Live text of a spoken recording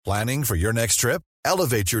Planning for your next trip?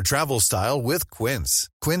 Elevate your travel style with Quince.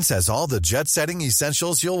 Quince has all the jet-setting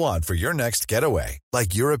essentials you'll want for your next getaway,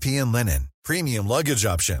 like European linen, premium luggage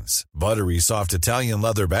options, buttery soft Italian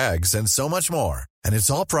leather bags, and so much more. And it's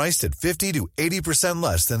all priced at 50 to 80%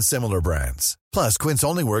 less than similar brands. Plus, Quince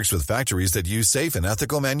only works with factories that use safe and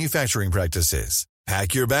ethical manufacturing practices.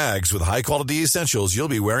 Pack your bags with high-quality essentials you'll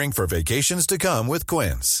be wearing for vacations to come with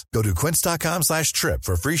Quince. Go to quince.com/trip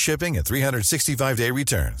for free shipping and 365-day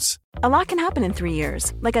returns. A lot can happen in 3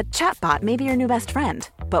 years, like a chatbot may be your new best friend.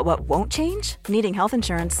 But what won't change? Needing health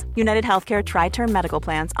insurance. United Healthcare Tri-Term Medical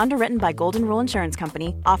Plans, underwritten by Golden Rule Insurance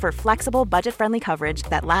Company, offer flexible, budget-friendly coverage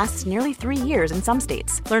that lasts nearly 3 years in some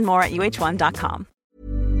states. Learn more at uh1.com.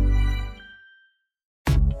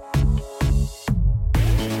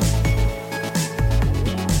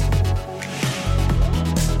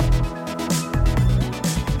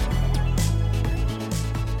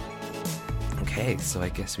 Okay, so I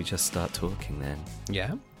guess we just start talking then.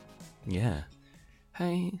 Yeah. Yeah.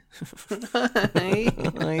 Hey. Hey.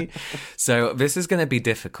 Hi. So this is going to be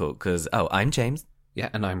difficult because, I'm James. Yeah,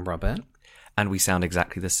 and I'm Robert. And we sound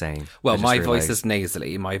exactly the same. Well, my voice is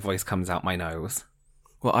nasally. My voice comes out my nose.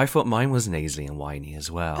 Well, I thought mine was nasally and whiny as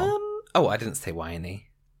well. I didn't say whiny.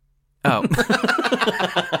 Oh.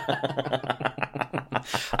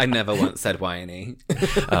 I never once said whiny.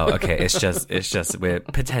 Oh, okay. It's just we're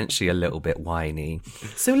potentially a little bit whiny.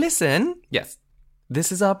 So listen. Yes.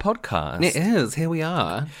 This is our podcast. It is. Here we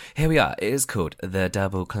are. Here we are. It is called The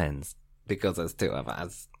Double Cleanse. Because there's two of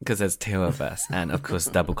us. Because there's two of us. And of course,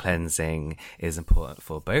 double cleansing is important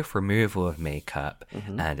for both removal of makeup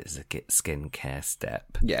and it's a skincare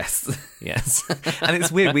step. Yes. Yes. And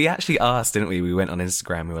it's weird. We actually asked, didn't we? We went on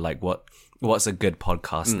Instagram. We were like, what's a good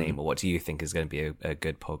podcast name? Or what do you think is going to be a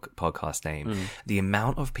good podcast name? The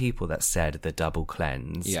amount of people that said The Double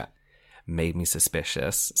Cleanse made me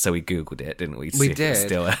suspicious. So we Googled it, didn't we? We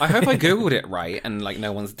did. I hope I Googled it right and like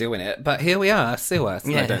no one's doing it. But here we are. Sue us.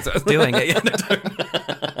 Yeah, no, don't. Doing it. Yeah, no, don't.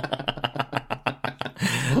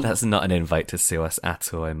 That's not an invite to sue us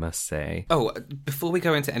at all, I must say. Oh, before we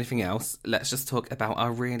go into anything else, let's just talk about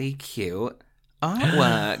our really cute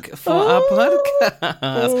artwork for our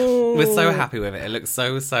podcast. We're so happy with it. It looks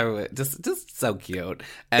so just so cute.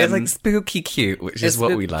 It's like spooky cute, which is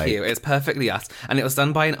what we like. Cute. It's perfectly us. And it was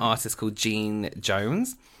done by an artist called Jean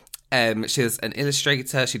Jones. She's an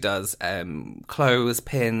illustrator. She does clothes,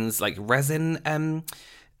 pins, like resin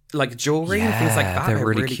like jewelry and things like that. They're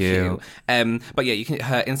really cute. But yeah,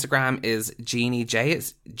 her Instagram is Jeannie J.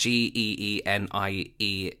 It's GeeNiejay.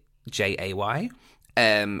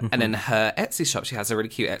 And then her Etsy shop, she has a really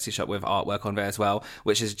cute Etsy shop with artwork on there as well,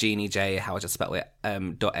 which is Jeannie J, how I just spell it,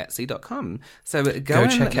 .etsy.com. So go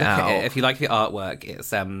and check it out. at it. If you like the artwork,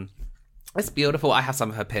 it's beautiful. I have some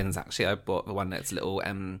of her pins, actually. I bought the one that's a little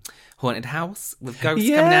haunted house with ghosts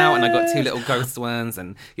coming out, and I got two little ghost ones.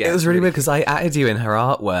 And yeah, it was really weird because I added you in her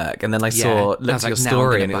artwork, and then I looked at your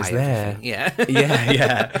story, and it was there. Yeah,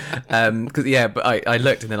 but I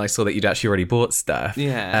looked, and then I saw that you'd actually already bought stuff.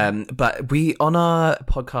 Yeah. But we on our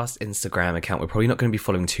podcast Instagram account, we're probably not going to be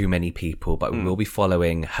following too many people, but we will be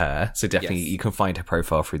following her. So definitely, you can find her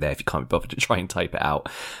profile through there if you can't be bothered to try and type it out.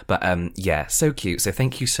 But so cute. So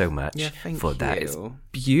thank you so much. Yeah, thank you. That. It's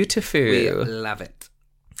beautiful. We love it.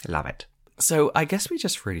 Love it. So I guess we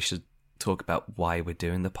just really should talk about why we're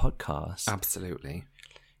doing the podcast. Absolutely.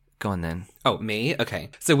 Go on then. Oh, me? Okay.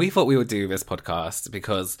 So we thought we would do this podcast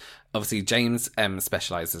because obviously James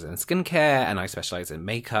specializes in skincare and I specialize in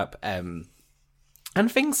makeup and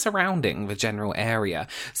things surrounding the general area.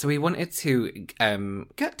 So we wanted to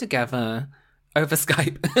get together over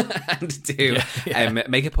Skype and do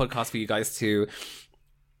make a podcast for you guys to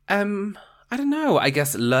I don't know, I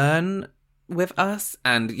guess learn with us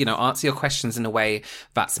and, answer your questions in a way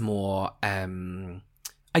that's more,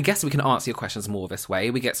 I guess we can answer your questions more this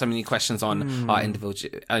way. We get so many questions on our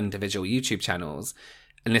individual YouTube channels.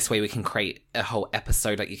 And this way we can create a whole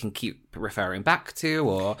episode that you can keep referring back to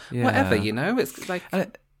or whatever, It's like...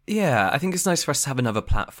 I think it's nice for us to have another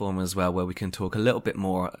platform as well where we can talk a little bit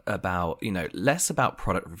more about, less about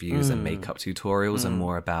product reviews and makeup tutorials and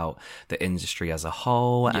more about the industry as a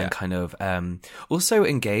whole and kind of also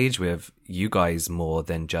engage with you guys more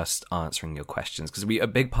than just answering your questions, because a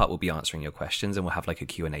big part will be answering your questions and we'll have like a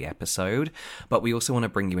Q&A episode, but we also want to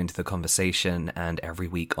bring you into the conversation. And every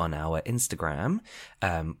week on our Instagram,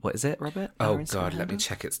 what is it, Robert? Oh God, let me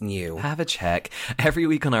check. It's new. Have a check. Every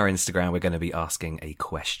week on our Instagram, we're going to be asking a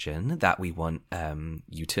question that we want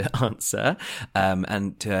you to answer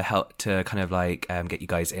and to help to kind of like get you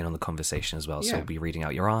guys in on the conversation as well. So we'll be reading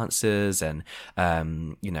out your answers and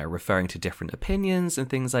referring to different opinions and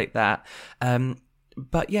things like that.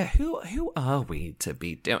 But yeah, who are we to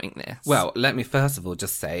be doing this? Well, let me first of all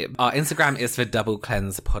just say our Instagram is for Double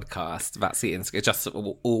Cleanse Podcast. That's the Instagram, just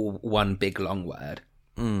all one big long word.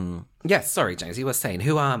 Yes, sorry, James, you were saying,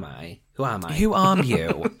 who am I? Who am I? Who are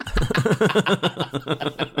you?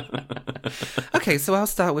 Okay, so I'll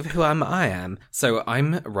start with who I am. So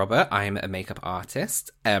I'm Robert. I'm a makeup artist,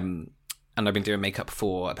 and I've been doing makeup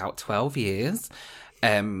for about 12 years.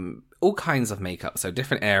 All kinds of makeup, so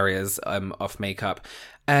different areas of makeup.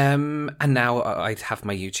 And now I have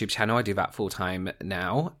my YouTube channel. I do that full time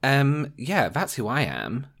now. Yeah, that's who I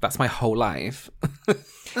am. That's my whole life.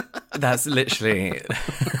 That's literally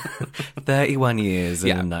 31 years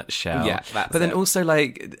in a nutshell. Yeah, but then also,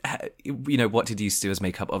 like, you know, what did you used to do as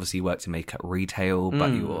makeup? Obviously, you worked in makeup retail,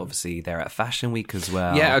 but you were obviously there at Fashion Week as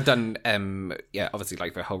well. Yeah, I've done, obviously,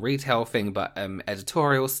 like, the whole retail thing, but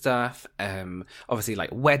editorial stuff, obviously,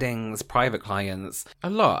 like, weddings, private clients, a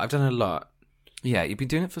lot. I've done a lot. Yeah, you've been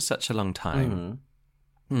doing it for such a long time.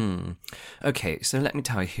 Okay, so let me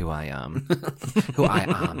tell you who I am. Who I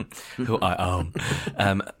am. Who I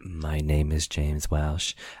am. My name is James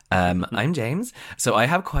Welsh. I'm James. So I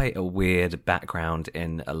have quite a weird background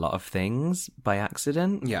in a lot of things by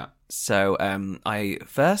accident. Yeah. So I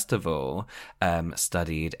first of all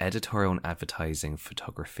studied editorial and advertising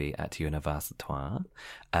photography at Universitoire,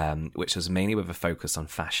 which was mainly with a focus on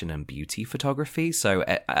fashion and beauty photography. So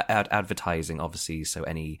advertising, obviously, so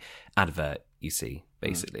any advert you see,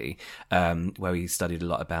 basically, where we studied a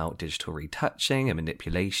lot about digital retouching and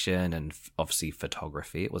manipulation and obviously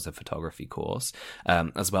photography. It was a photography course,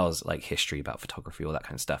 as well as like history about photography, all that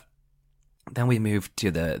kind of stuff. Then we moved to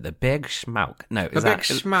the Big Schmauk. No, Big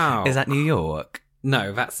Schmauk. Is that New York?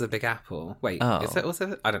 No, that's the Big Apple. Wait, is it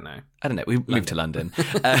also? I don't know. We moved to London,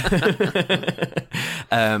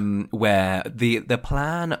 where the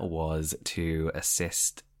plan was to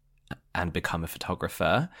assist and become a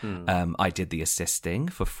photographer. I did the assisting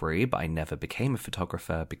for free, but I never became a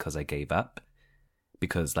photographer because I gave up.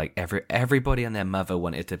 Because like everybody and their mother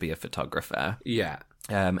wanted to be a photographer. Yeah.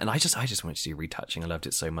 And I just wanted to do retouching. I loved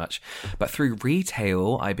it so much. But through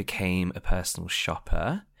retail, I became a personal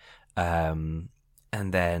shopper. And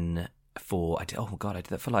then I did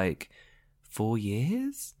that for like 4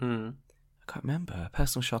 years. I can't remember.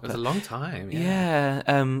 Personal shopper. It was a long time.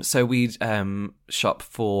 Yeah. So we'd shop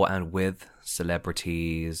for and with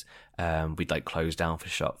celebrities. We'd like close down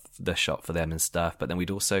the shop for them and stuff. But then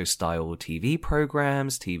we'd also style TV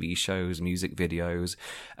programs, TV shows, music videos.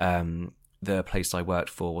 The place I worked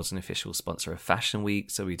for was an official sponsor of Fashion Week,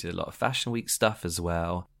 so we did a lot of Fashion Week stuff as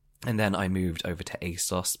well. And then I moved over to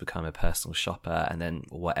ASOS to become a personal shopper, and then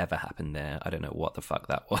whatever happened there, I don't know what the fuck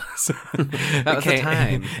that was. That was a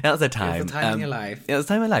time. That was a time. It was a time in your life. It was a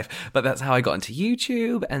time in my life. But that's how I got into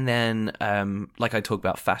YouTube, and then, like, I talk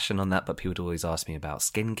about fashion on that, but people would always ask me about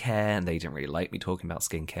skincare, and they didn't really like me talking about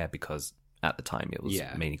skincare because at the time it was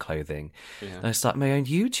mainly clothing. Yeah. And I started my own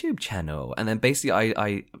YouTube channel, and then basically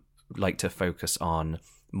I like to focus on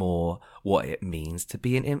more what it means to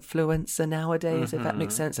be an influencer nowadays, if that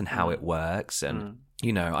makes sense, and how it works. And,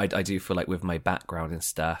 you know, I do feel like with my background and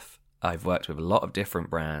stuff, I've worked with a lot of different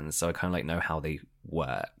brands, so I kind of like know how they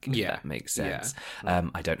work, if that makes sense. Yeah.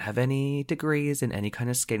 I don't have any degrees in any kind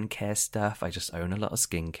of skincare stuff. I just own a lot of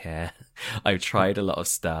skincare. I've tried a lot of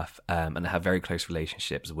stuff, and I have very close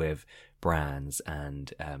relationships with brands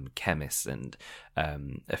and chemists and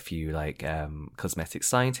a few like cosmetic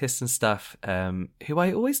scientists and stuff who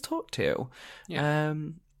I always talk to.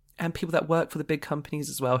 And people that work for the big companies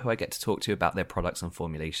as well, who I get to talk to about their products and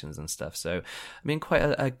formulations and stuff. So I'm in quite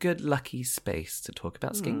a good, lucky space to talk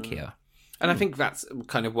about skincare. And I think that's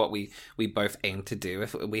kind of what we both aim to do.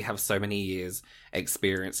 If we have so many years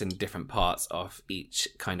experience in different parts of each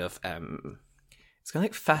kind of it's kind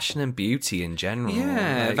of like fashion and beauty in general.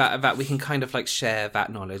 Yeah, like, that we can kind of like share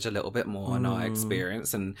that knowledge a little bit more and our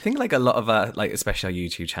experience. And I think like a lot of our, like especially our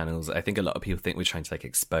YouTube channels, I think a lot of people think we're trying to like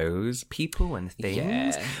expose people and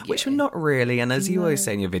things, which we're not really. And as you always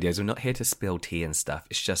say in your videos, we're not here to spill tea and stuff.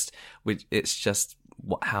 It's just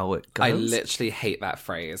how it goes. I literally hate that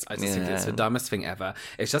phrase. I just think it's the dumbest thing ever.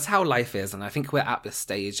 It's just how life is, and I think we're at this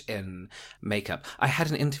stage in makeup. I had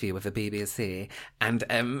an interview with the BBC, and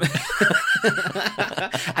and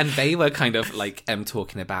they were kind of like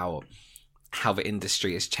talking about how the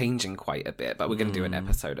industry is changing quite a bit, but we're going to do an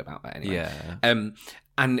episode about that anyway.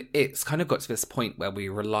 And it's kind of got to this point where we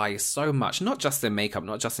rely so much, not just in makeup,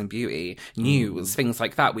 not just in beauty, news, things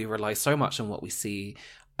like that. We rely so much on what we see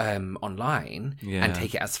online and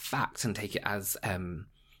take it as fact and take it as you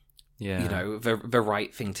know, the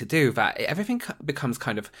right thing to do, that everything becomes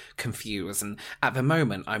kind of confused. And at the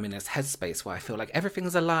moment I'm in this headspace where I feel like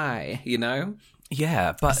everything's a lie, you know.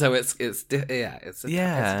 Yeah, but So it's a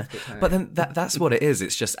difficult time. but then that's what it is.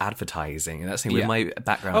 It's just advertising, and that's the thing with my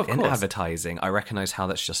background in advertising. I recognize how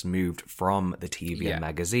that's just moved from the TV and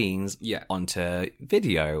magazines onto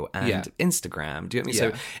video and Instagram. Do you know what I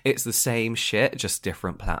mean? So it's the same shit, just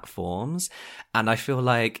different platforms. And I feel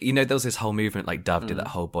like, there was this whole movement, like Dove did that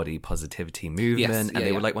whole body positivity movement, and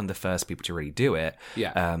they were like one of the first people to really do it.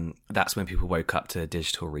 That's when people woke up to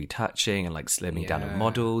digital retouching and like slimming down of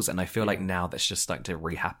models, and I feel like now that's just starting to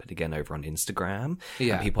re-happen again over on Instagram.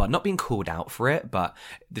 And people are not being called out for it, but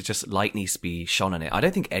there's just light needs to be shone on it. I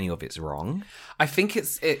don't think any of it's wrong. I think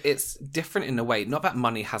it's different in a way. Not that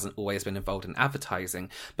money hasn't always been involved in advertising,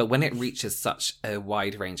 but when it reaches such a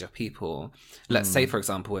wide range of people, let's say, for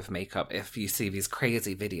example, with makeup, if you see these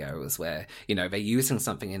crazy videos where, they're using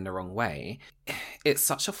something in the wrong way, it's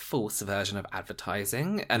such a false version of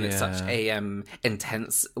advertising, and it's such a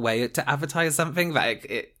intense way to advertise something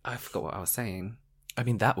that I forgot what I was saying. I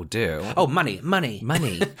mean, that will do. Oh, money.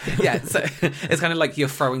 Yeah, so it's kind of like you're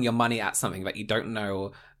throwing your money at something that you don't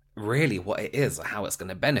know really what it is or how it's going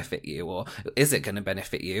to benefit you, or is it going to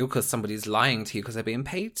benefit you because somebody's lying to you because they're being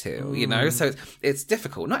paid to, so it's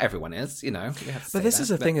difficult. Not everyone is, but this is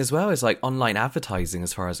the thing as well, is like online advertising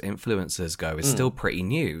as far as influencers go is still pretty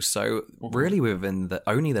new. So really within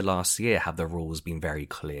only the last year have the rules been very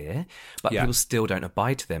clear, but people still don't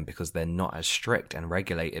abide to them because they're not as strict and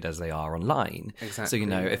regulated as they are online. Exactly.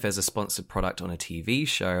 So if there's a sponsored product on a TV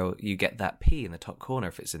show, you get that P in the top corner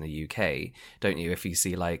if it's in the UK, don't you? If you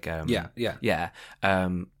see like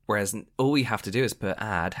whereas all we have to do is put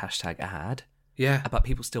 #ad. Yeah. But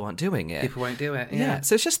people still aren't doing it. People won't do it. Yeah.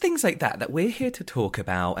 So it's just things like that we're here to talk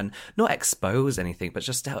about and not expose anything, but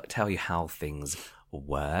just tell you how things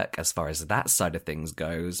work as far as that side of things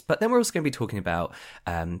goes. But then we're also going to be talking about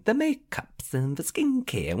the makeups and the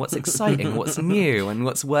skincare and what's exciting, what's new, and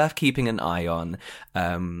what's worth keeping an eye on,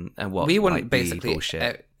 and what we want might basically be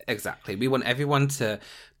bullshit. Exactly. We want everyone to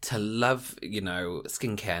love,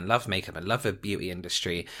 skincare and love makeup and love the beauty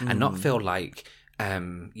industry and not feel like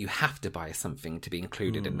you have to buy something to be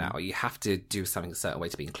included in that, or you have to do something a certain way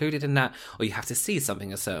to be included in that, or you have to see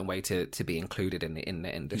something a certain way to be included in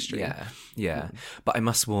the industry. Yeah. But I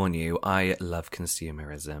must warn you, I love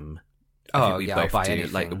consumerism. I'll buy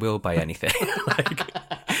anything. Like, we'll buy anything.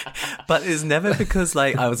 But it's never because,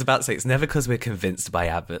 I was about to say, it's never because we're convinced by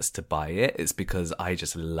adverts to buy it. It's because I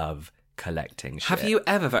just love collecting shit. Have you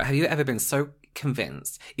ever been so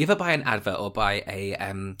convinced, either by an advert or by a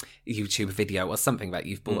YouTube video or something, that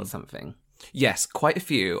you've bought something? Yes, quite a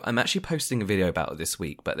few. I'm actually posting a video about it this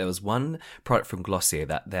week, but there was one product from Glossier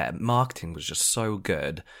that their marketing was just so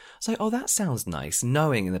good. I was like, oh, that sounds nice,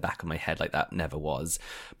 knowing in the back of my head like that never was.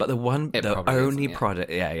 But the only product,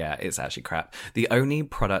 it's actually crap. The only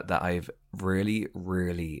product that I've really,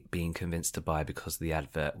 really been convinced to buy because of the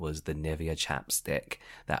advert was the Nivea chapstick.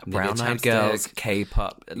 That Brown Eyed Girls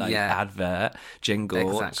K-pop advert jingle.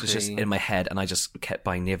 Exactly. It was just in my head, and I just kept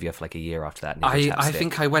buying Nivea for like a year after that. I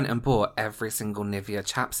think I went and bought every single Nivea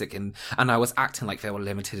chapstick, and I was acting like they were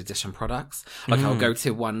limited edition products. Like I'll go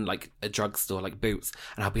to one, like a drugstore like Boots,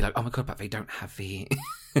 and I'll be like, oh my god, but they don't have the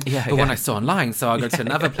one I saw online, so I'll go to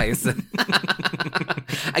another place and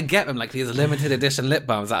I get them, like these limited edition lip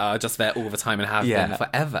balms that are just there all the time and have been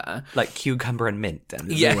forever, like cucumber and mint,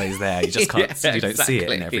 and it's always there. You just can't, you don't see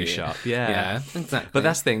it in every shop. Yeah, exactly. But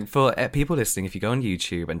that's the thing for people listening. If you go on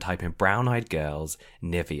YouTube and type in Brown Eyed Girls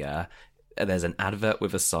Nivea, there's an advert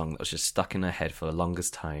with a song that was just stuck in our head for the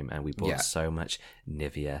longest time, and we bought so much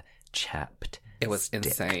Nivea chapped. It was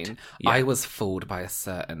insane. I was fooled by a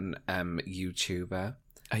certain YouTuber.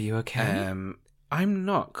 Are you okay? I'm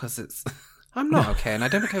not, because it's... I'm not okay, and I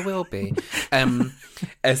don't think I will be.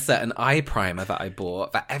 A certain eye primer that I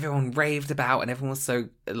bought that everyone raved about, and everyone was so,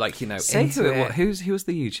 Say into it. Who was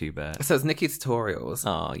the YouTuber? So it's Nikki Tutorials.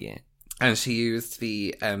 Oh, yeah. And she used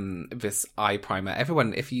the this eye primer.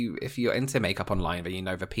 Everyone, if you're into makeup online, then you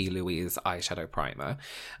know the P. Louise eyeshadow primer,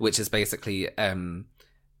 which is basically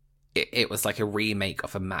it was like a remake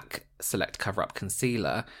of a MAC Select Cover Up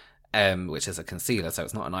Concealer, which is a concealer, so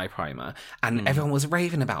it's not an eye primer. And everyone was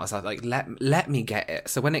raving about it. So I was like, let me get it.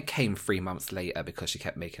 So when it came 3 months later, because she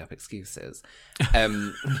kept making up excuses,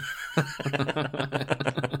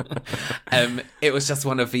 it was just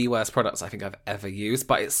one of the worst products I think I've ever used.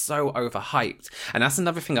 But it's so overhyped. And that's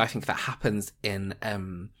another thing I think that happens in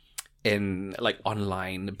like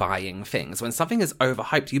online buying things. When something is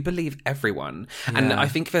overhyped, you believe everyone. Yeah. And I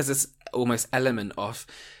think there's this almost element of,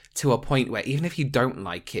 to a point where even if you don't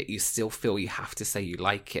like it, you still feel you have to say you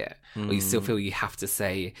like it, or you still feel you have to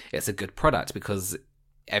say it's a good product, because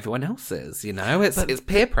everyone else's, you know? It's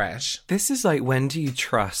peer pressure. This is like, when do you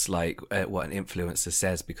trust like what an influencer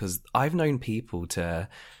says? Because I've known people to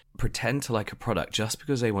pretend to like a product just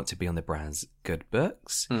because they want to be on the brand's good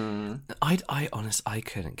books. I honestly, I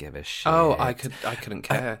couldn't give a shit. Oh, I couldn't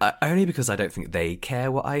care. Only because I don't think they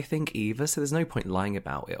care what I think either. So there's no point lying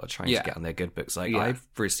about it or trying to get on their good books. Like I've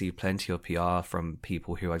received plenty of PR from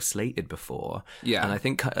people who I've slated before. Yeah, and I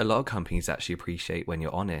think a lot of companies actually appreciate when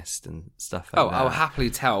you're honest and stuff like that. I'll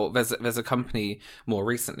happily tell. There's a company more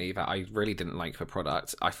recently that I really didn't like the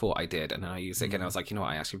product. I thought I did, and then I used it again. I was like, you know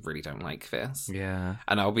what, I actually really don't like this. Yeah,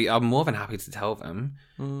 and I'm more than happy to tell them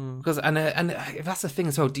because and that's the thing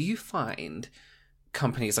as well. Do you find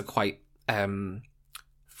companies are quite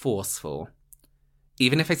forceful,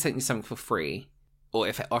 even if they send you something for free, or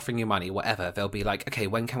if they're offering you money, whatever? They'll be like, okay,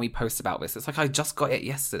 when can we post about this? It's like, I just got it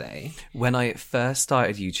yesterday. When I first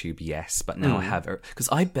started YouTube, yes, but now I have, because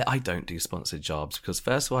I bet I don't do sponsored jobs, because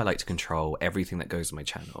first of all, I like to control everything that goes on my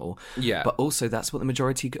channel. Yeah. But also that's what the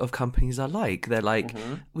majority of companies are like. They're like,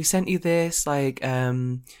 we sent you this, like,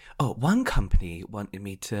 one company wanted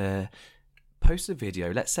me to post a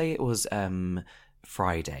video. Let's say it was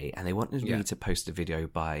Friday, and they wanted me to post a video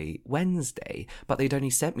by Wednesday, but they'd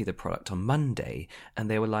only sent me the product on Monday, and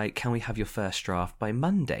they were like, can we have your first draft by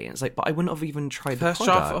Monday? And it's like, but I wouldn't have even tried the first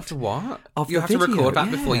draft of the what? Of you have video, to record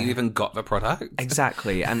that before you even got the product.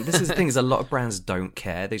 Exactly. And this is the thing, is a lot of brands don't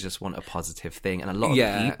care. They just want a positive thing, and a lot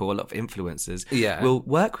of people, a lot of influencers will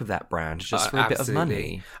work with that brand just for a bit of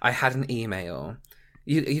money. I had an email.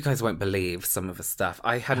 You guys won't believe some of the stuff.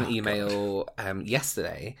 I had an email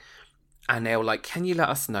yesterday, and they were like, can you let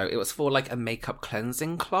us know? It was for like a makeup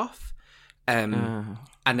cleansing cloth. And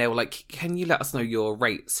they were like, can you let us know your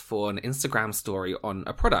rates for an Instagram story on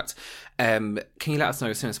a product? Can you let us know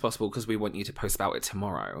as soon as possible, because we want you to post about it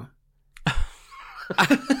tomorrow.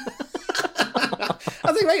 I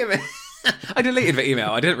was like, wait a minute. I deleted the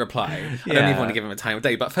email. I didn't reply. I don't even want to give him a time of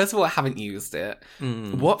day. But first of all, I haven't used it.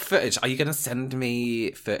 What footage? Are you going to send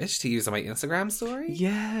me footage to use on my Instagram story?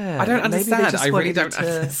 Yeah. I don't understand. I really don't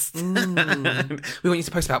understand. We want you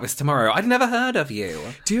to post about this tomorrow. I'd never heard of you.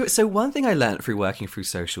 So one thing I learned through working through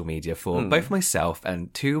social media for both myself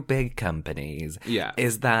and two big companies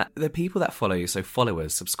is that the people that follow you, so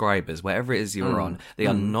followers, subscribers, whatever it is you're on, they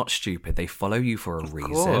are not stupid. They follow you for a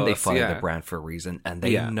reason. They follow the brand for a reason, and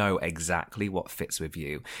they know exactly what fits with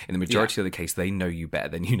you. In the majority of the case, they know you better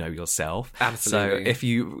than you know yourself. Absolutely.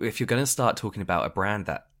 So if you're going to start talking about a brand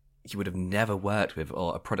that you would have never worked with,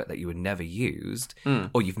 or a product that you would never used,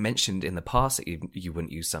 or you've mentioned in the past that you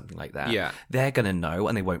wouldn't use something like that, they're going to know,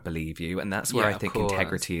 and they won't believe you. And that's where I think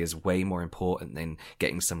integrity is way more important than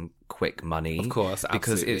getting some quick money. Of course,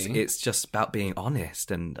 absolutely. Because it's just about being honest.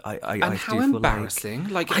 And I how do feel embarrassing.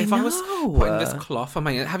 Like if I was putting this cloth on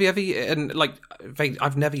my, have you ever, and like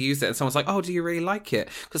I've never used it, and someone's like, oh, do you really like it?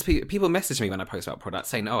 Because people message me when I post about products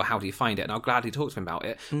saying, oh, how do you find it? And I'll gladly talk to them about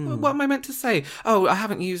it. What am I meant to say? Oh, I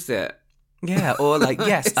haven't used it. Yeah, or like,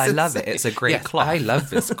 yes, I love it. It's a great cloth. I love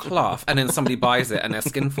this cloth. And then somebody buys it and their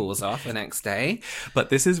skin falls off the next day. But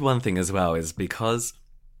this is one thing as well, is because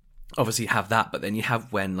obviously you have that, but then you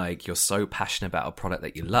have when like you're so passionate about a product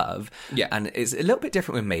that you love. Yeah. And it's a little bit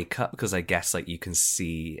different with makeup, because I guess like you can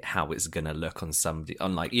see how it's going to look on somebody.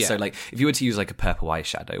 So like if you were to use like a purple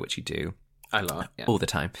eyeshadow, which you do, I love it. All the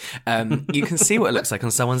time. You can see what it looks like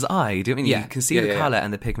on someone's eye. Do you know what I mean? You can see the colour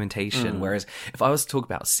and the pigmentation. Whereas if I was to talk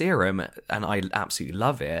about serum, and I absolutely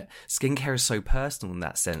love it, skincare is so personal in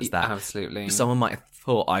that sense that absolutely someone might have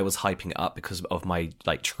thought I was hyping it up because of my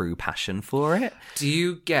like true passion for it. Do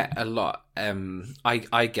you get a lot?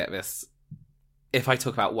 I get this. If I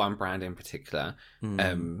talk about one brand in particular,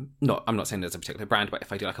 I'm not saying there's a particular brand, but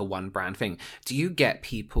if I do like a one brand thing, do you get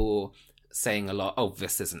people saying a lot, oh,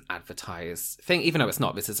 this is an advertised thing, even though it's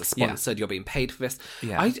not, this is a sponsored, you're being paid for this.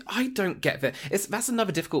 I don't get that. That's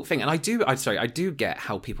another difficult thing. And I do get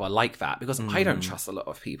how people are like that, because I don't trust a lot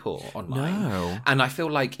of people online. No. And I feel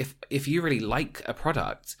like if you really like a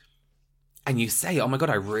product and you say, oh my God,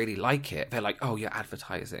 I really like it, they're like, oh, you're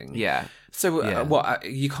advertising. Yeah. So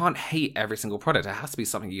you can't hate every single product. It has to be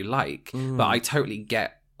something you like. But I totally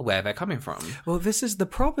get where they're coming from. Well, this is the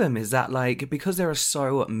problem, is that like, because there are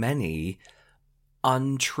so many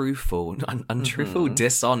untruthful,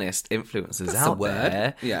 dishonest influencers out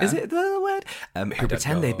there. Yeah. Is it the word? Who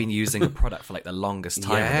pretend they've been using a product for like the longest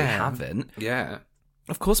time and they haven't. Yeah.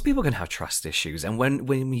 Of course, people can have trust issues, and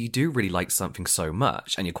when you do really like something so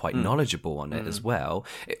much and you're quite knowledgeable on it as well,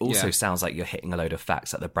 it also sounds like you're hitting a load of facts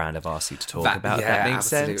that the brand have asked you to talk about. If that makes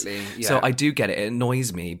sense. Yeah. So I do get it. It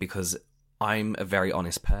annoys me because I'm a very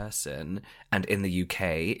honest person, and in the UK,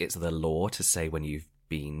 it's the law to say when you've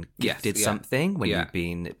been gifted something, when you've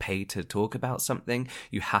been paid to talk about something,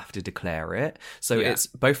 you have to declare it. So it's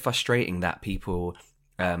both frustrating that people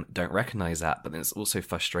don't recognize that, but then it's also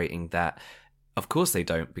frustrating that of course they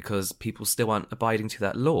don't, because people still aren't abiding to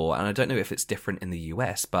that law. And I don't know if it's different in the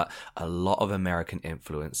US, but a lot of American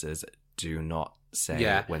influencers do not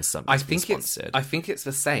say when something's been sponsored. I think it's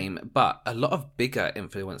the same, but a lot of bigger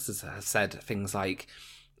influencers have said things like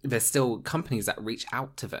there's still companies that reach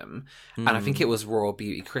out to them. And I think it was Royal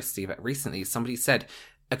Beauty Christie that recently somebody said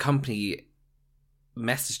a company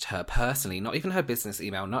messaged her personally, not even her business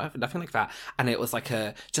email, nothing like that. And it was like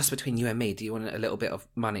a, just between you and me, do you want a little bit of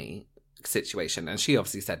money situation? And she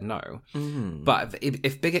obviously said no. But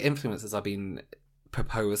if bigger influencers are being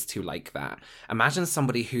proposed to like that, imagine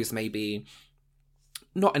somebody who's maybe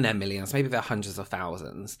not in their millions, maybe they're hundreds of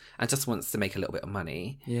thousands, and just wants to make a little bit of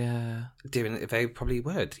money. Yeah. Doing it, they probably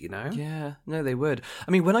would, you know? Yeah, no, they would.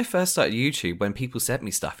 I mean, when I first started YouTube, when people sent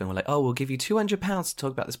me stuff and were like, oh, we'll give you £200 to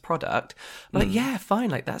talk about this product, I'm like, yeah, fine,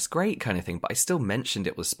 like, that's great kind of thing. But I still mentioned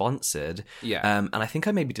it was sponsored. Yeah. And I think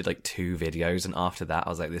I maybe did like 2 videos, and after that, I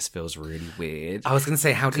was like, this feels really weird. I was going to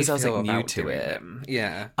say, how do you feel I was like about new to it? Them?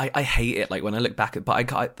 Yeah. I hate it, like, when I look back at,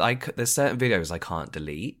 but I there's certain videos I can't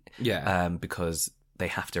delete. Yeah. Because they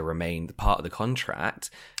have to remain part of the contract,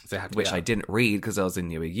 they have to which I didn't read because I was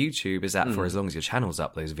new at YouTube, is that for as long as your channel's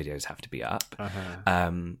up, those videos have to be up.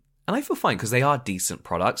 And I feel fine because they are decent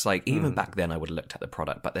products. Like, even back then I would have looked at the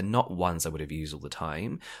product, but they're not ones I would have used all the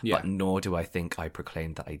time. Yeah. But nor do I think I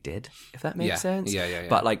proclaimed that I did, if that makes sense. Yeah.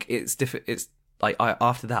 But like, it's different. It's like,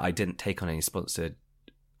 after that, I didn't take on any sponsored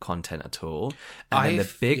content at all. And then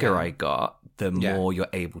the bigger I got, the more you're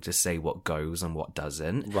able to say what goes and what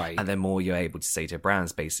doesn't. Right. And the more you're able to say to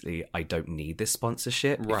brands, basically, I don't need this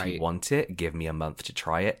sponsorship. Right. If you want it, give me a month to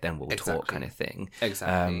try it, then we'll talk, kind of thing.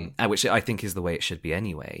 Exactly. And which I think is the way it should be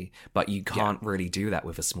anyway. But you can't really do that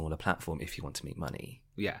with a smaller platform if you want to make money.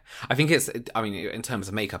 Yeah. I think it's, I mean, in terms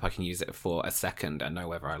of makeup, I can use it for a second and know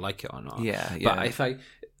whether I like it or not. Yeah. But if I'm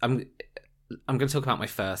going to talk about my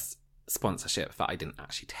first sponsorship that I didn't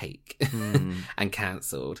actually take and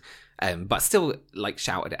cancelled, but still like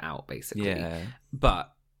shouted it out basically. Yeah.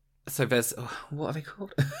 But so there's, what are they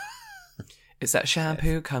called? It's that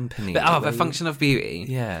shampoo company. The Function of Beauty.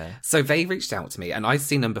 Yeah. So they reached out to me, and I'd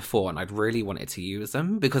seen them before, and I'd really wanted to use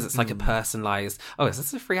them because it's like a personalised. Oh, is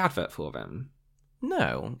this a free advert for them?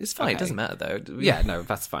 No, it's fine. Okay. It doesn't matter though. Yeah, no,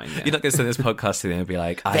 that's fine. Yeah. You're not going to send this podcast to them and be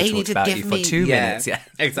like, I talked about you for 2 minutes. Yeah,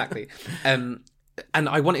 exactly. And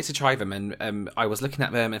I wanted to try them, and I was looking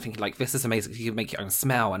at them and thinking, like, this is amazing. You can make your own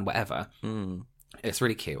smell and whatever. It's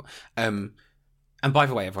really cute. And by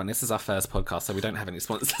the way, everyone, this is our first podcast, so we don't have any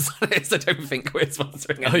sponsors on it, so don't think we're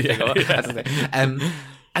sponsoring anything.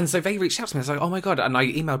 And so they reached out to me. I was like, oh my God. And I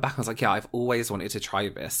emailed back and I was like, yeah, I've always wanted to try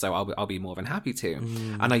this, so I'll be more than happy to.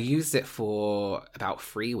 And I used it for about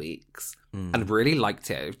 3 weeks and really liked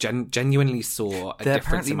it. Genuinely saw a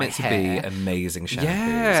difference in my hair. They're apparently meant to be amazing shampoos.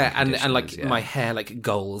 Yeah, and like my hair, like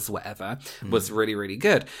goals, whatever, was really, really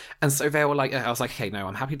good. And so they were like, I was like, okay, no,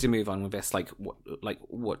 I'm happy to move on with this. Like, what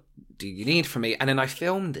do you need from me? And then I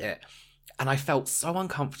filmed it and I felt so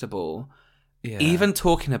uncomfortable. Yeah. Even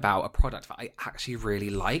talking about a product that I actually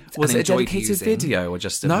really liked. Was and it a dedicated video or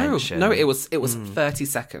just a mention? No, it was 30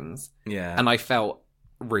 seconds. Yeah. And I felt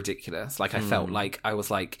ridiculous. Like, I felt like I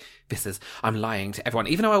was like, I'm lying to everyone,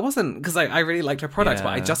 even though I wasn't, because I really liked her product, but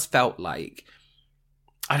I just felt like,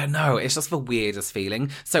 I don't know, it's just the weirdest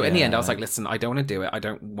feeling. So in the end, I was like, listen, I don't want to do it. I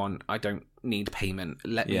don't need payment.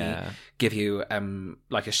 Let me give you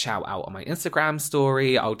like a shout out on my Instagram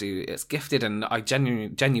story. It's gifted, and I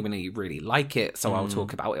genuinely really like it, so I'll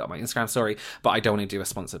talk about it on my Instagram story, but I don't want to do a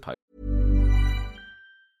sponsored post.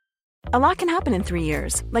 A lot can happen in 3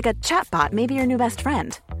 years, like a chatbot may be your new best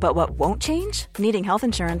friend. But what won't change? Needing health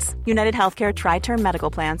insurance. United Healthcare Tri-Term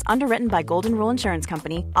Medical Plans, underwritten by Golden Rule Insurance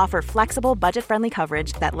Company, offer flexible, budget-friendly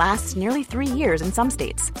coverage that lasts nearly 3 years in some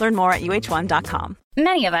states. Learn more at uh1.com.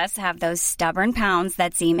 Many of us have those stubborn pounds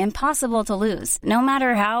that seem impossible to lose, no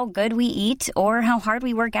matter how good we eat or how hard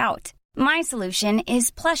we work out. My solution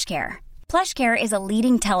is PlushCare. PlushCare is a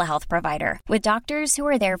leading telehealth provider with doctors who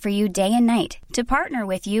are there for you day and night to partner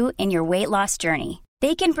with you in your weight loss journey.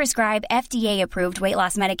 They can prescribe FDA-approved weight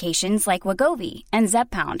loss medications like Wegovy and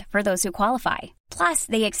Zepbound for those who qualify. Plus,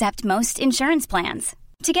 they accept most insurance plans.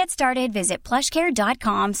 To get started, visit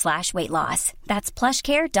plushcare.com/weightloss. That's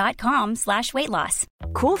plushcare.com/weightloss.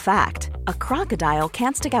 Cool fact, a crocodile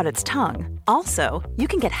can't stick out its tongue. Also, you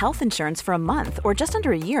can get health insurance for a month or just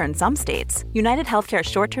under a year in some states. United Healthcare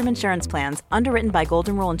short-term insurance plans, underwritten by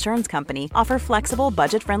Golden Rule Insurance Company, offer flexible,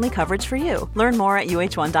 budget-friendly coverage for you. Learn more at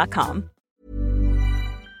uh1.com.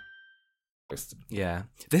 Yeah.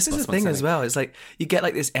 This is the thing as well. It's like you get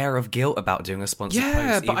like this air of guilt about doing a sponsored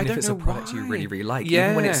post, but even I if don't it's know a product why. you really, really like. Yeah.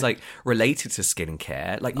 Even when it's like related to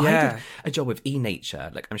skincare. Like I did a job with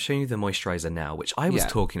eNature. Like I'm showing you the moisturizer now, which I was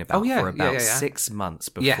talking about for about 6 months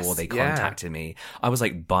before they contacted me. I was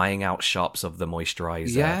like buying out shops of the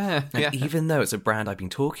moisturizer. And even though it's a brand I've been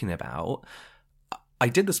talking about, I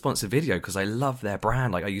did the sponsored video because I love their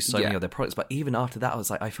brand. Like I use so many of their products. But even after that, I was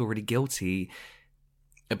like, I feel really guilty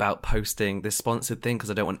about posting this sponsored thing because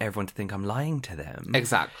I don't want everyone to think I'm lying to them.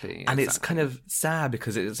 Exactly. And it's kind of sad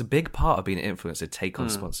because it's a big part of being an influencer to take on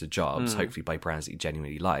sponsored jobs, hopefully by brands that you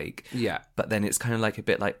genuinely like. Yeah. But then it's kind of like a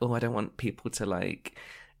bit like, oh, I don't want people to like...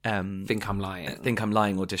 think I'm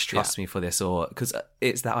lying or distrust me for this, or because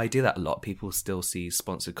it's that idea that a lot of people still see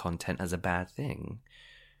sponsored content as a bad thing.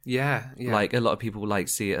 Like a lot of people like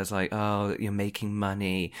see it as like, oh, you're making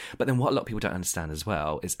money. But then what a lot of people don't understand as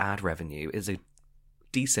well is ad revenue is a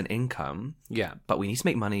decent income, but we need to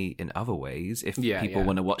make money in other ways if people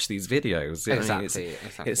want to watch these videos. You know what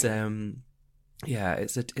I mean?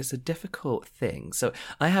 It's a difficult thing. So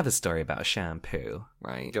I have a story about a shampoo,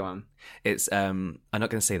 right? Go on. It's I'm not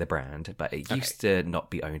going to say the brand, but it used to not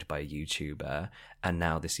be owned by a YouTuber, and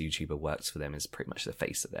now this YouTuber works for them, is pretty much the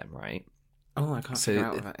face of them, right? Oh, I can't figure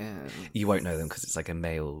out what that is. You won't know them because it's like a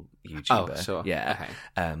male YouTuber. Oh, sure. Yeah.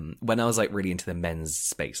 Okay. When I was like really into the men's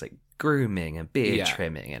space, like grooming and beard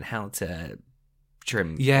trimming and how to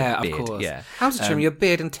trim your beard. Of course. Yeah. How to trim your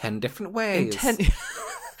beard in 10 different ways.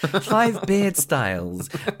 5 beard styles.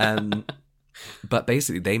 But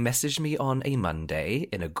basically, they messaged me on a Monday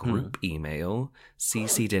in a group email,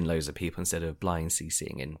 CC'd in loads of people instead of blind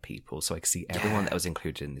CCing in people, so I could see everyone that was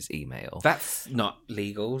included in this email. That's not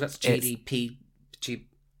legal. That's GDPR.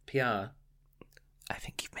 I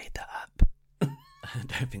think you've made that up. I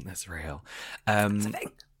don't think that's real.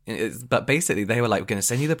 But basically, they were like, we're going to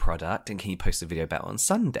send you the product, and can you post a video about it on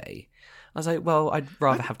Sunday? I was like, well, I'd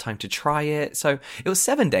rather have time to try it. So it was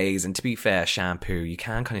 7 days, and to be fair, shampoo, you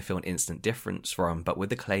can kind of feel an instant difference from, but with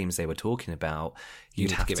the claims they were talking about,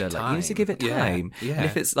 you'd have to give it time. You need to give it time. Yeah. And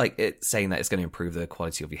if it's like it's saying that it's going to improve the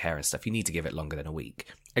quality of your hair and stuff, you need to give it longer than a week.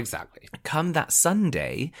 Exactly. Come that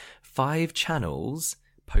Sunday, 5 channels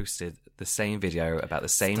posted the same video about the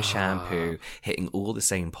same shampoo, hitting all the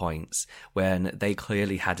same points, when they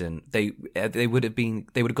clearly hadn't. They would have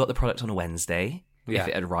got the product on a Wednesday. If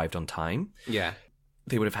it had arrived on time. Yeah.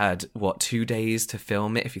 They would have had, 2 days to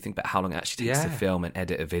film it? If you think about how long it actually takes to film and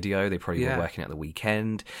edit a video, they probably were working at the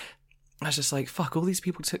weekend. I was just like, fuck, all these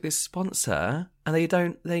people took this sponsor and they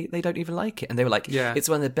don't even like it. And they were like, it's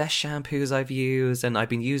one of the best shampoos I've used and I've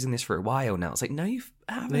been using this for a while now. It's like, no, you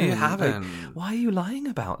haven't. Like, why are you lying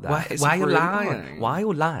about that? Why are you lying? Why are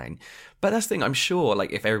you lying? But that's the thing, I'm sure,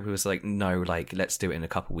 like, if everybody was like, no, like, let's do it in a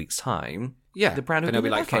couple weeks' time, the brand would be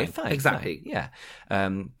like, okay, fine. Exactly. Fine.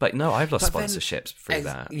 Yeah. But no, I've lost sponsorships through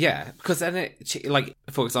that. Yeah, because then like,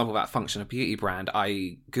 for example, that Functional Beauty brand,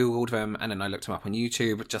 I Googled them and then I looked them up on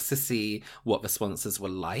YouTube just to see what the sponsors were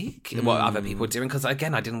like, what other people were doing. Because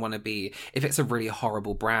again, I didn't want to be, if it's a really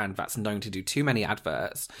horrible brand that's known to do too many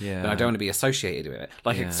adverts, then I don't want to be associated with it.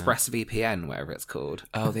 Like ExpressVPN, whatever it's called.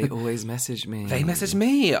 Oh, they always message me. They message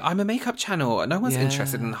me. I'm a makeup channel. No one's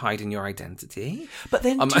interested in hiding your identity. But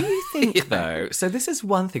then do you think, though, so this is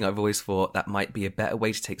one thing I've always thought that might be a better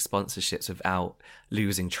way to take sponsorships without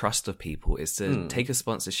losing trust of people, is to take a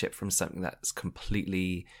sponsorship from something that's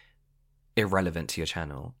completely irrelevant to your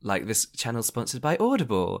channel. Like, this channel's sponsored by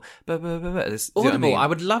Audible. Audible, I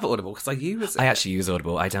would love Audible because I actually use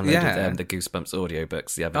Audible. I downloaded the Goosebumps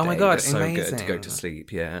audiobooks the other day. Oh my god, it's so good to go to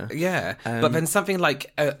sleep. Yeah. But then something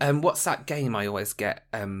like what's that game I always get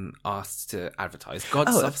asked to advertise?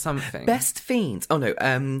 Gods of something. Best Fiends. Oh no,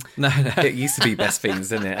 no. It used to be Best Fiends,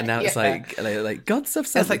 didn't it? And now it's like Gods of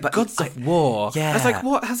something. It's like Gods of War. Yeah. It's like,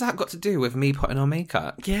 what has that got to do with me putting on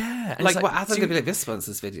makeup? Yeah. Like, what? How's it going to be like this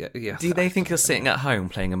sponsors video? Yeah. Do they think you're sitting at home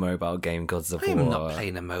playing a mobile game, Gods of War? I'm not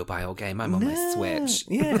playing a mobile game. I'm on my Switch.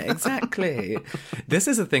 Yeah, exactly. This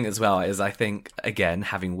is the thing as well, is I think, again,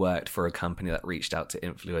 having worked for a company that reached out to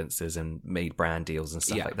influencers and made brand deals and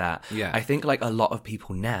stuff like that, I think like a lot of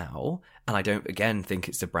people now, and I don't, again, think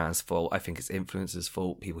it's the brand's fault, I think it's influencers'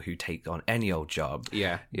 fault, people who take on any old job,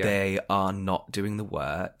 they are not doing the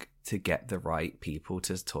work to get the right people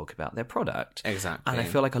to talk about their product. Exactly. And I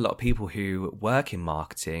feel like a lot of people who work in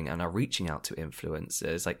marketing and are reaching out to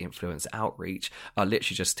influencers, like influencer outreach, are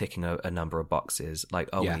literally just ticking a number of boxes. Like,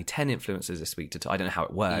 we need 10 influencers this week to I don't know how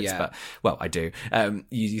it works, but, well, I do. You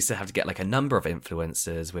used to have to get like a number of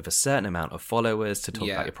influencers with a certain amount of followers to talk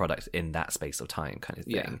about your product in that space of time, kind of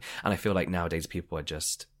thing. And I feel like nowadays people are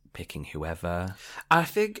just picking whoever. I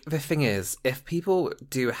think the thing is, if people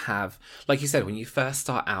do have, like you said, when you first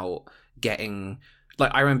start out getting,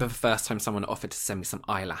 like, I remember the first time someone offered to send me some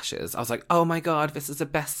eyelashes, I was like, oh my God, this is the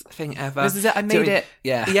best thing ever. This is it, I made it.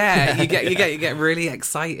 Yeah. Yeah, you get really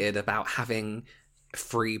excited about having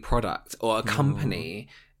free product, or a company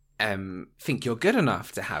think you're good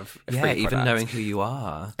enough to have free product. Even knowing who you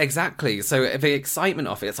are. Exactly. So the excitement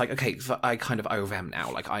of it's like, okay, so I kind of owe them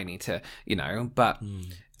now. Like, I need to, but,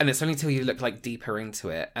 and it's only until you look like deeper into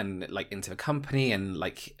it and like into the company and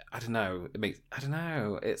like, I don't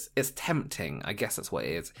know, it's tempting. I guess that's what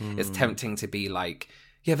it is. It's tempting to be like,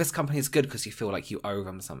 yeah, this company is good because you feel like you owe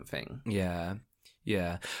them something. Yeah.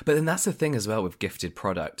 Yeah. But then that's the thing as well with gifted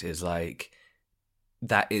product is like,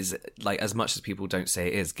 that is, like, as much as people don't say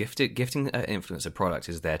it is, gifting an influencer product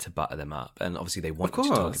is there to butter them up. And obviously they want you to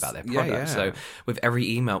talk about their product. Yeah. So with every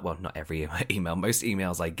email, well, not every email, most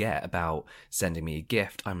emails I get about sending me a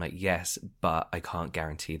gift, I'm like, yes, but I can't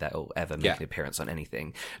guarantee that it'll ever make an appearance on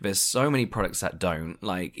anything. There's so many products that don't,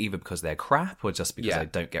 like, either because they're crap or just because I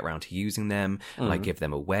don't get around to using them, and I give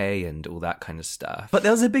them away and all that kind of stuff. But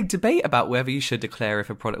there was a big debate about whether you should declare if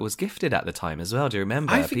a product was gifted at the time as well. Do you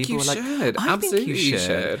remember? I think people should. Absolutely.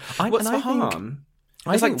 Should. What's the harm?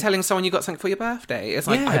 It's like telling someone you got something for your birthday. It's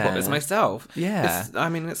like, I bought this myself. Yeah.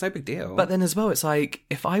 It's no big deal. But then as well, it's like,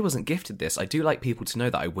 if I wasn't gifted this, I do like people to know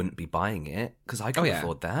that I wouldn't be buying it because I can't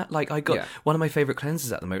afford that. Like, I got one of my favourite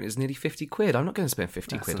cleansers at the moment is nearly 50 quid. I'm not going to spend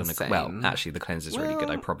 50 quid on a... Well, actually, the cleanser's really good.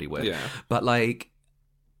 I probably would. Yeah. But like,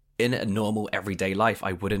 in a normal everyday life,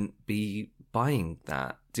 I wouldn't be buying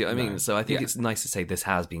that. Do you know what I mean? So I think it's nice to say this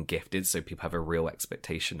has been gifted so people have a real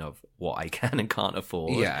expectation of what I can and can't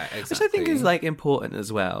afford. Yeah, exactly. Which I think is like important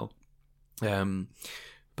as well.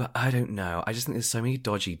 But I don't know. I just think there's so many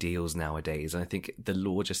dodgy deals nowadays, and I think the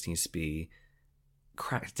law just needs to be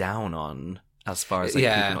cracked down on as far as like,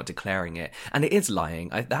 people not declaring it. And it is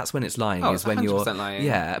lying. That's when it's lying, is when you're lying.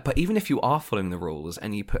 Yeah, but even if you are following the rules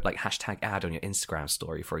and you put like hashtag ad on your Instagram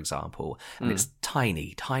story, for example, and it's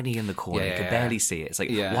tiny in the corner, you can barely see it. It's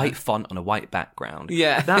like white font on a white background.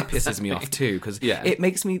 Yeah. That pisses me off too, because it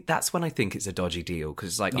makes me, that's when I think it's a dodgy deal, because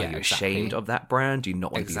it's like, are you ashamed of that brand? Do you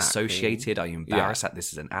not want to be associated? Are you embarrassed that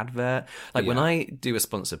this is an advert? Like when I do a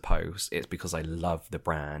sponsored post, it's because I love the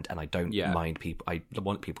brand and I don't mind people, I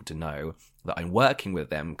want people to know that I'm working with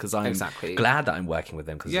them, because I'm glad that I'm working with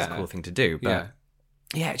them, because it's a cool thing to do. But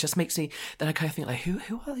it just makes me, then I kind of think like,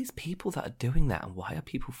 who are these people that are doing that, and why are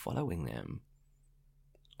people following them?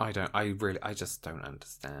 I just don't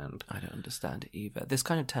understand. I don't understand it either. This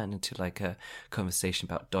kind of turned into like a conversation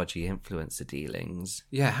about dodgy influencer dealings.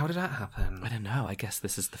 Yeah, how did that happen? I don't know. I guess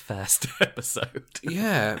this is the first episode.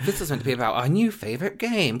 Yeah, this is meant to be about our new favourite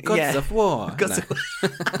game, Gods of War.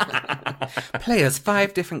 Play as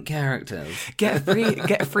 5 different characters.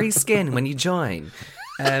 Get free skin when you join.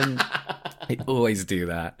 I always do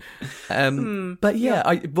that. But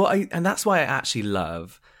and that's why I actually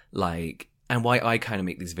love like. And why I kind of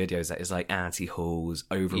make these videos that is like anti-hauls,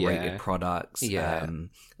 overrated products,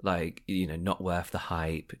 like, not worth the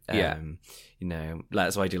hype.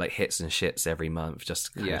 That's why I do like hits and shits every month, just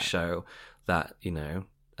to kind of show that,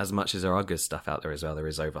 as much as there are good stuff out there as well, there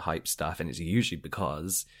is overhyped stuff. And it's usually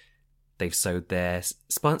because they've sowed their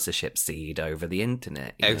sponsorship seed over the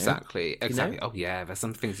internet. Exactly. Oh yeah, there's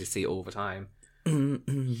some things you see all the time.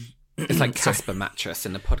 It's like Casper mattress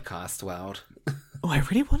in the podcast world. Oh, I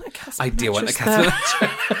really want a Casper mattress. I do want a Casper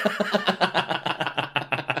mattress.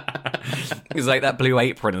 It was like that Blue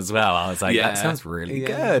Apron as well. I was like, that sounds really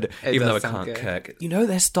good. Even though I can't cook.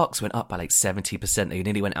 Their stocks went up by like 70%. They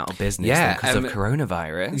nearly went out of business because of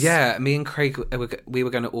coronavirus. Yeah, me and Craig, we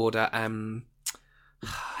were going to order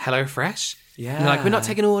HelloFresh. Yeah. And like, we're not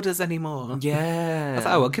taking orders anymore. Yeah. I was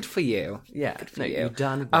like, oh, well, good for you. Yeah. Good for you. You've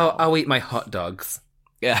done well. I'll eat my hot dogs.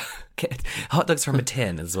 Yeah. Hot dogs from a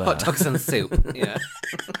tin as well. Hot dogs and soup. Yeah.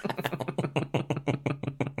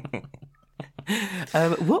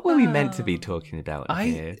 What were we meant to be talking about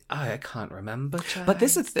here? I can't remember, Chad. But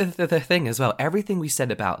this is the thing as well. Everything we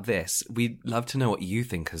said about this, we'd love to know what you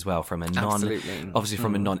think as well, from a obviously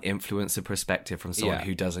from a non-influencer perspective, from someone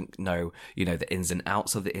who doesn't know, the ins and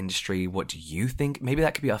outs of the industry. What do you think? Maybe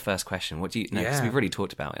that could be our first question. What do you know? Because we've already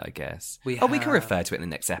talked about it, I guess. We can refer to it in the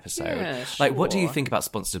next episode. Yeah, like, what do you think about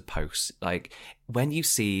sponsored posts? Like, when you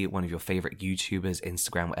see one of your favorite YouTubers,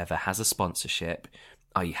 Instagram, whatever, has a sponsorship,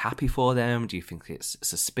 are you happy for them? Do you think it's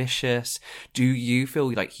suspicious? Do you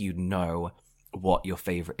feel like what your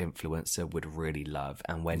favorite influencer would really love,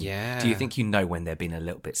 and when Yeah. do you think when they're being a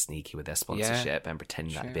little bit sneaky with their sponsorship and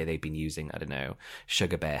pretending that they've been using, I don't know,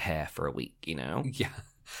 Sugar Bear hair for a week, you know? Yeah.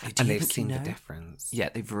 Do And you they've think seen you the know? difference. Yeah,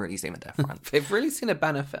 they've really seen the difference. They've really seen a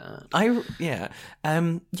benefit. I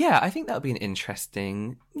think that would be an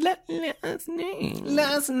interesting. Let us know.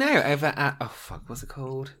 Let us know over at what's it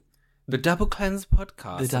called? The Double Cleanse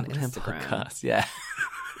Podcast. The Double on Cleanse Instagram. Podcast, yeah.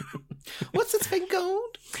 What's this thing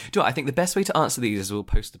called? Do you know what, I think the best way to answer these is we'll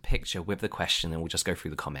post a picture with the question and we'll just go through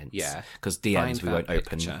the comments. Yeah. Because DMs Find we that won't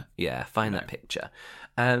open. picture. Yeah, find that picture.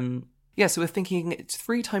 Yeah, so we're thinking it's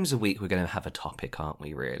 3 times a week we're going to have a topic, aren't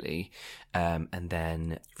we, really? And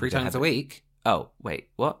then... 3 times a week? Oh, wait,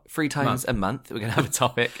 what? 3 times a month we're going to have a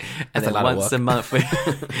topic. And That's a then lot of once a month,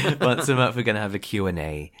 once a month we're going to have a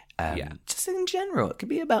Q&A. Just in general, it could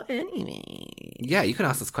be about anything. Yeah, you can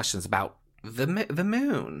ask us questions about the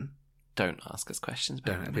moon. Don't ask us questions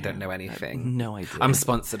about We don't know anything. No idea. I'm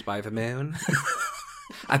sponsored by the moon.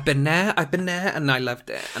 I've been there, and I loved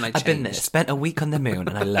it, and I've been there, spent a week on the moon,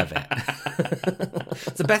 and I love it.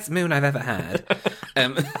 It's the best moon I've ever had.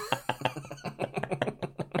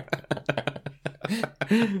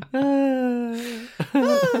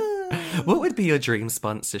 What would be your dream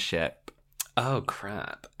sponsorship? Oh,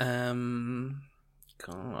 crap. God.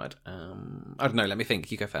 I don't know, let me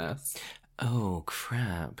think. You go first. Oh,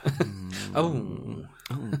 crap. Oh,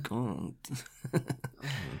 God.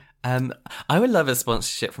 I would love a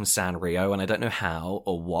sponsorship from Sanrio, and I don't know how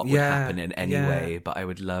or what would happen in any way, but I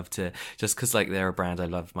would love to, just because like they're a brand I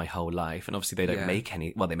love my whole life, and obviously they don't make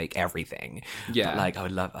they make everything. Yeah. But like I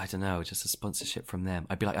would love, I don't know, just a sponsorship from them.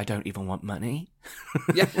 I'd be like, I don't even want money.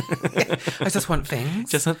 yeah. I just want things.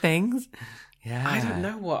 Just some things. Yeah. I don't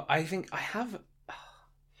know what. I think I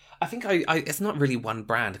it's not really one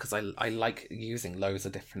brand because I like using loads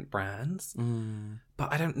of different brands.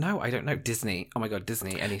 But I don't know. Disney. Oh my God,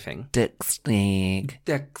 Disney, anything. Disney.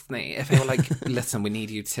 If they were like, listen, you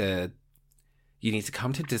need to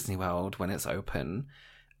come to Disney World when it's open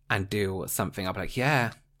and do something, I'll be like,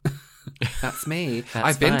 yeah, that's me.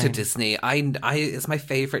 I've been to Disney. It's my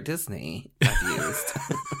favorite Disney I've used.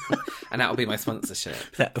 And that'll be my sponsorship.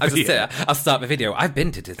 I'll start the video. I've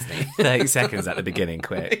been to Disney. 30 seconds at the beginning,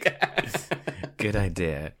 quick. Good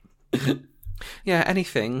idea. Yeah,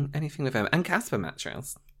 anything with them. And Casper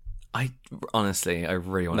mattress. I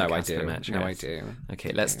really want a Casper mattress. No, I do.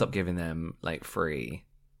 Okay, let's stop giving them like free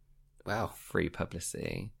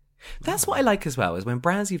publicity. That's what I like as well, is when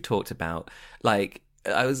brands you've talked about, like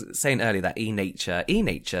I was saying earlier, that E-Nature,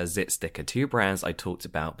 Zit Sticker, 2 brands I talked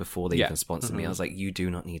about before they even sponsored me. I was like, you do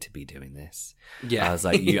not need to be doing this. Yeah. I was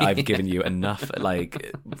like, I've given you enough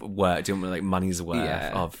like work, do you want like money's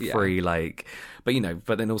worth of free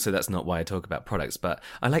but then also that's not why I talk about products. But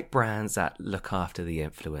I like brands that look after the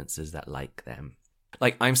influencers that like them.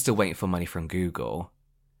 Like I'm still waiting for money from Google.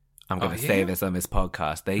 I'm going to say this on this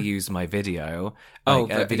podcast. They used my video,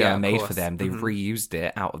 a video I made for them. They reused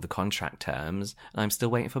it out of the contract terms, and I'm still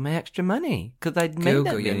waiting for my extra money because I made Google,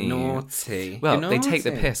 that video. you're naughty. Well, they take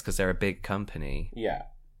the piss because they're a big company. Yeah,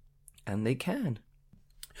 and they can.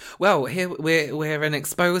 Well, here we're an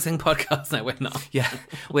exposing podcast. No, we're not. Yeah,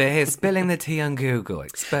 we're here spilling the tea on Google,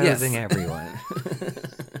 exposing everyone.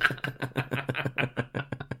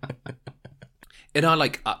 In our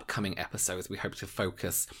upcoming episodes, we hope to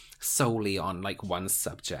focus solely on one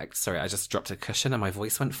subject. Sorry, I just dropped a cushion and my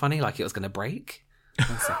voice went funny, like it was going to break.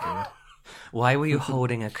 1 second. Why were you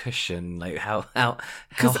holding a cushion? Like how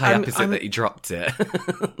high up is it that you dropped it?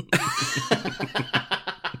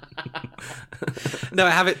 No, I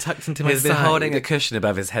have it tucked into my side. He's been holding a cushion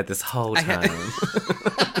above his head this whole time.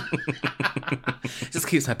 Just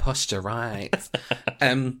keeps my posture right.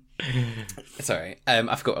 Sorry,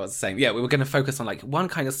 I forgot what I was saying. Yeah, we were going to focus on one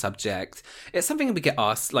kind of subject. It's something we get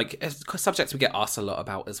asked, subjects we get asked a lot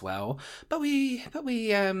about as well. But we'll have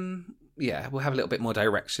a little bit more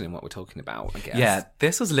direction in what we're talking about, I guess. Yeah,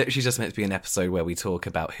 this was literally just meant to be an episode where we talk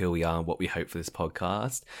about who we are and what we hope for this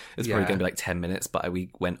podcast. It's probably going to be 10 minutes, but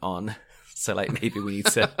we went on. So maybe we need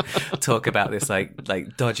to talk about this like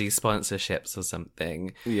dodgy sponsorships or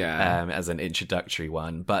something, as an introductory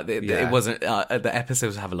one. But it wasn't. The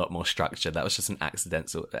episodes have a lot more structure. That was just an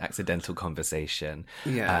accidental conversation.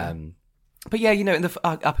 Yeah. But yeah, in the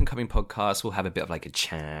up and coming podcast, we'll have a bit of a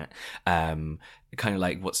chat, kind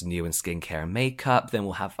of what's new in skincare and makeup. Then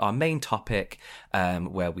we'll have our main topic,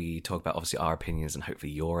 where we talk about obviously our opinions and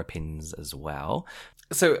hopefully your opinions as well.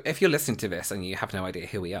 So if you're listening to this and you have no idea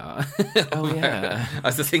who we are, oh yeah, I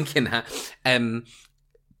was just thinking that.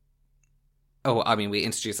 we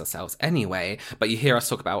introduce ourselves anyway, but you hear us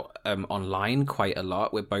talk about online quite a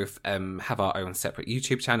lot. We both have our own separate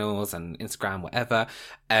YouTube channels and Instagram, whatever.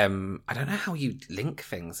 I don't know how you link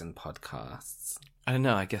things in podcasts. I don't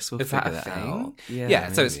know. I guess we'll figure that out.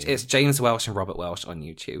 Yeah. So it's James Welsh and Robert Welsh on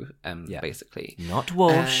YouTube. Basically, not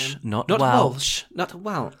Walsh, not Welsh, not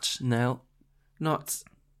Welsh. No, not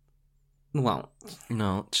Welsh.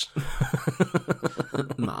 Not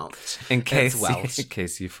Welsh. In case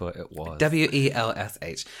you thought it was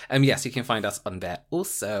WELSH. Yes, you can find us on there.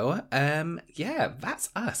 Also, that's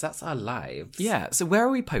us. That's our lives. Yeah. So where are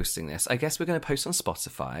we posting this? I guess we're going to post on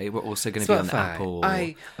Spotify. We're also going to be on Apple,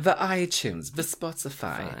 the iTunes, the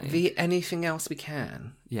Spotify, the anything else we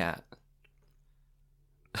can. Yeah.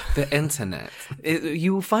 The internet.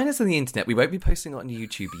 You will find us on the internet. We won't be posting it on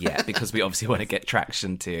YouTube yet because we obviously want to get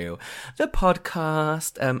traction to the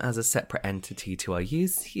podcast as a separate entity to our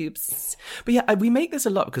YouTubes. But yeah, we make this a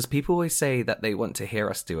lot because people always say that they want to hear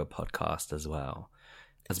us do a podcast as well.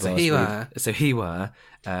 As well as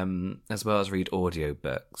read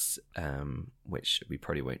audiobooks, which we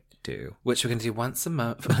probably won't do. Which we're going to do once a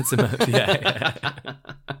month. Yeah.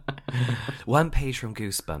 One page from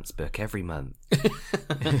Goosebumps book every month.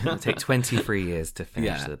 It'll take 23 years to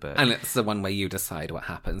finish the book. And it's the one where you decide what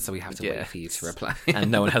happens, so we have to wait for you to reply.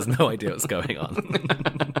 And no one has no idea what's going on.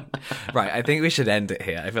 Right, I think we should end it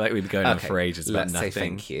here. I feel like we've been going on for ages about nothing. Let's say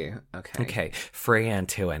thank you. Okay. 3 and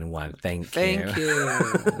 2 and 1. Thank you.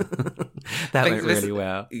 That went really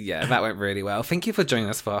well. Yeah, that went really well. Thank you for joining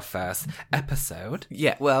us for our first episode.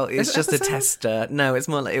 Yeah, well, it's just a tester. No, it's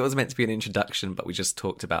more like it was meant to be an introduction, but we just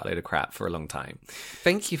talked about a load of crap for a long time.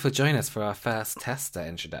 Thank you for joining us for our first tester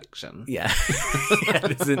introduction. Yeah.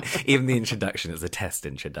 Even the introduction is a test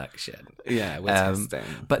introduction. Yeah, we're testing.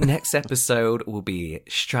 But next episode will be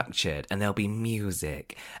structured and there'll be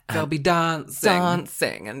music. There'll be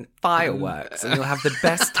dancing and fireworks and you'll have the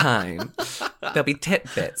best time. There'll be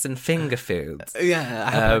tidbits and finger foods. Yeah,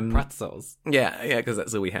 I have pretzels. Yeah, because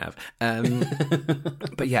that's all we have.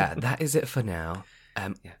 But yeah, that is it for now.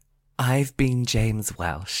 I've been James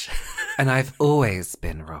Welsh. And I've always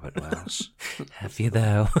been Robert Welsh. Have you,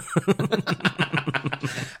 though?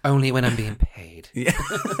 Only when I'm being paid. Yeah.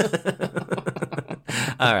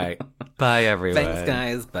 All right. Bye, everyone. Thanks,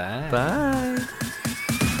 guys. Bye. Bye.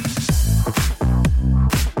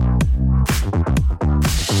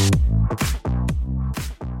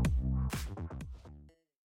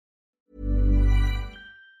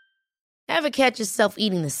 Ever catch yourself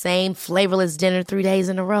eating the same flavorless dinner 3 days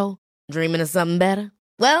in a row? Dreaming of something better?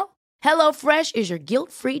 Well, HelloFresh is your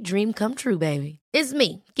guilt-free dream come true, baby. It's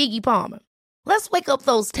me, Keke Palmer. Let's wake up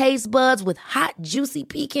those taste buds with hot, juicy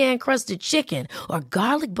pecan-crusted chicken or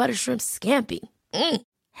garlic butter shrimp scampi.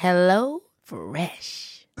 Hello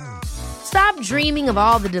Fresh. Stop dreaming of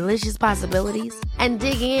all the delicious possibilities and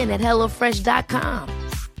dig in at HelloFresh.com.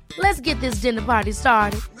 Let's get this dinner party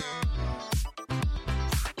started.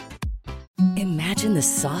 Imagine the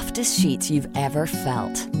softest sheets you've ever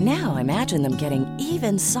felt. Now imagine them getting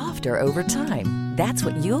even softer over time. That's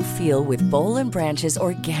what you'll feel with Boll & Branch's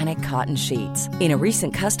organic cotton sheets. In a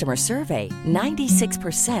recent customer survey,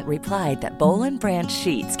 96% replied that Boll & Branch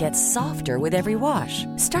sheets get softer with every wash.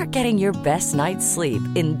 Start getting your best night's sleep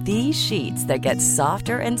in these sheets that get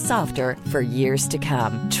softer and softer for years to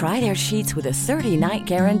come. Try their sheets with a 30-night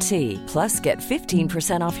guarantee. Plus, get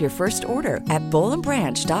 15% off your first order at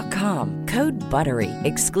bollandbranch.com. Code BUTTERY.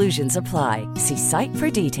 Exclusions apply. See site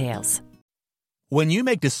for details. When you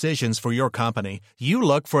make decisions for your company, you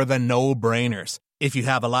look for the no-brainers. If you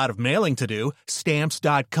have a lot of mailing to do,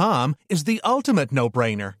 Stamps.com is the ultimate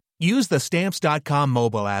no-brainer. Use the Stamps.com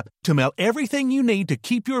mobile app to mail everything you need to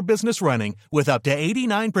keep your business running with up to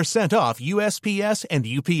 89% off USPS and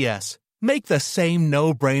UPS. Make the same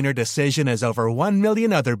no-brainer decision as over 1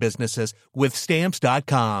 million other businesses with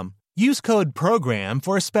Stamps.com. Use code PROGRAM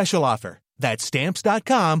for a special offer. That's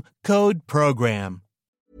Stamps.com, code PROGRAM.